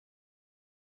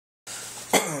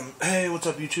Hey, what's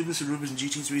up YouTube? This is Ruben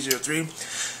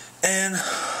GT303, and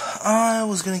I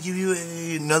was going to give you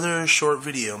another short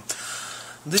video.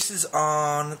 This is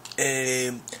on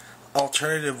a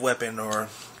alternative weapon or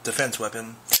defense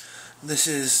weapon. This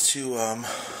is to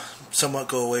somewhat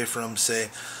go away from, say,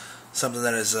 something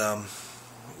that is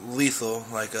lethal,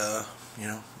 like a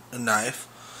knife.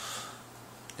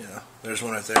 There's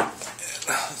one right there.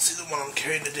 Let's see the one I'm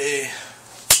carrying today.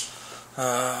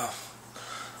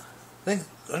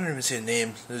 I don't even see a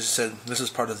name. They just said this is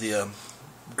part of the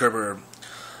Gerber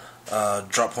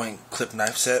drop point clip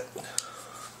knife set.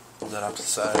 Pull that off to the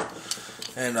side,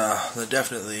 and they're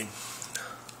definitely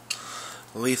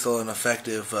lethal and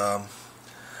effective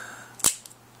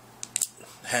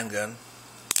handgun.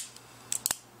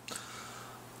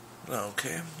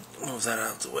 Okay, move that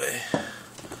out of the way.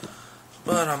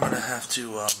 But I'm gonna have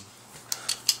to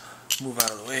move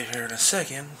out of the way here in a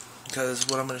second, because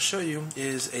what I'm going to show you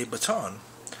is a baton.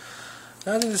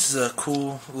 Now, I think this is a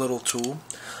cool little tool.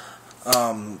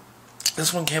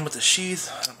 This one came with a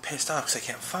sheath. I'm pissed off because I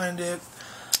can't find it.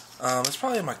 It's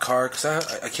probably in my car because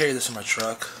I carry this in my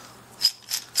truck.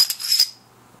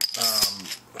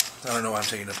 I don't know why I'm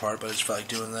taking it apart, but I just felt like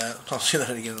doing that. I'll see that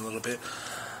again in a little bit.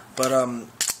 But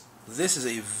this is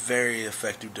a very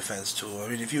effective defense tool. I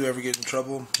mean, if you ever get in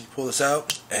trouble, you pull this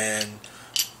out and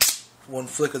one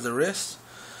flick of the wrist,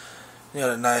 you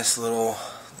got a nice little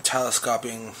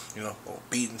telescoping,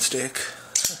 beaten stick.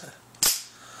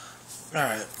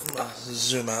 Alright, I'll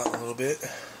zoom out a little bit.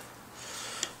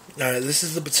 Alright, this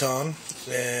is the baton,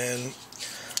 and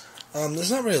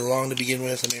it's not really long to begin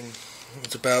with. I mean,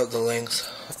 it's about the length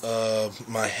of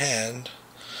my hand,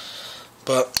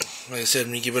 but like I said,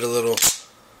 when you give it a little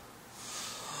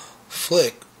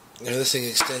flick, this thing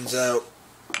extends out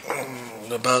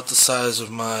about the size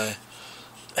of my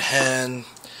hand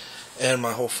and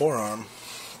my whole forearm,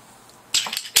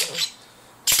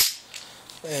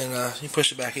 and you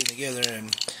push it back in together,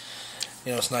 and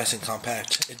it's nice and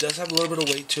compact. It does have a little bit of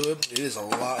weight to it. It is a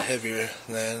lot heavier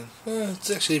than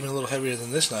it's actually even a little heavier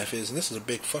than this knife is, and this is a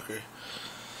big fucker.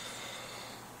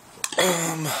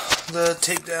 The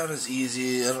takedown is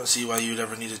easy. I don't see why you'd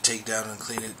ever need to take down and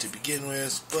clean it to begin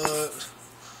with, but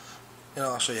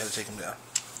I'll show you how to take them down.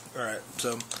 Alright,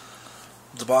 so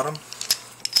the bottom,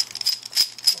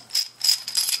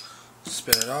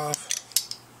 spin it off,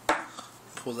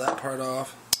 pull that part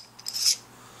off,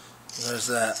 there's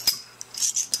that.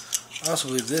 I also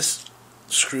believe this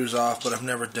screws off, but I've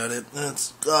never done it, and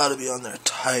it's gotta be on there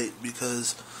tight,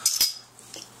 because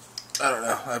I don't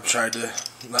know, I've tried to,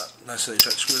 not necessarily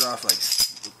try to screw it off like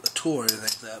a tool or anything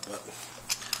like that, but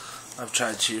I've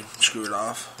tried to screw it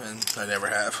off, and I never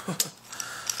have.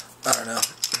 I don't know,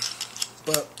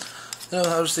 but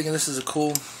I was thinking this is a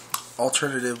cool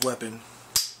alternative weapon.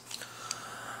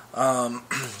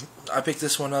 I picked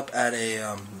this one up at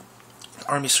a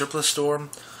Army surplus store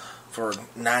for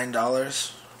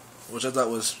 $9, which I thought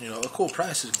was a cool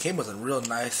price. It came with a real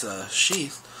nice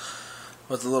sheath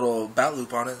with a little belt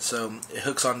loop on it, so it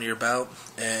hooks onto your belt,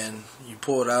 and you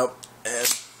pull it out and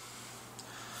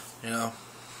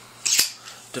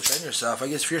defend yourself. I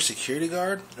guess if you're a security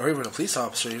guard or even a police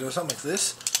officer, something like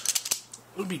this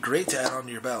would be great to add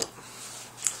onto your belt.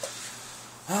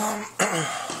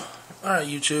 Alright,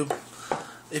 YouTube,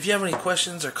 if you have any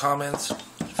questions or comments,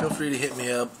 feel free to hit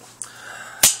me up.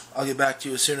 I'll get back to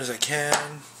you as soon as I can.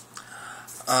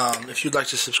 If you'd like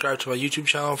to subscribe to my YouTube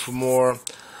channel for more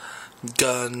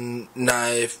gun,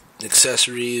 knife,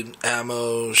 accessory,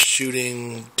 ammo,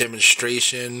 shooting,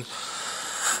 demonstration,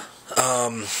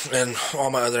 and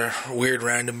all my other weird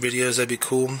random videos, that'd be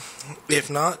cool. If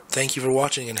not, thank you for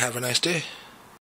watching and have a nice day.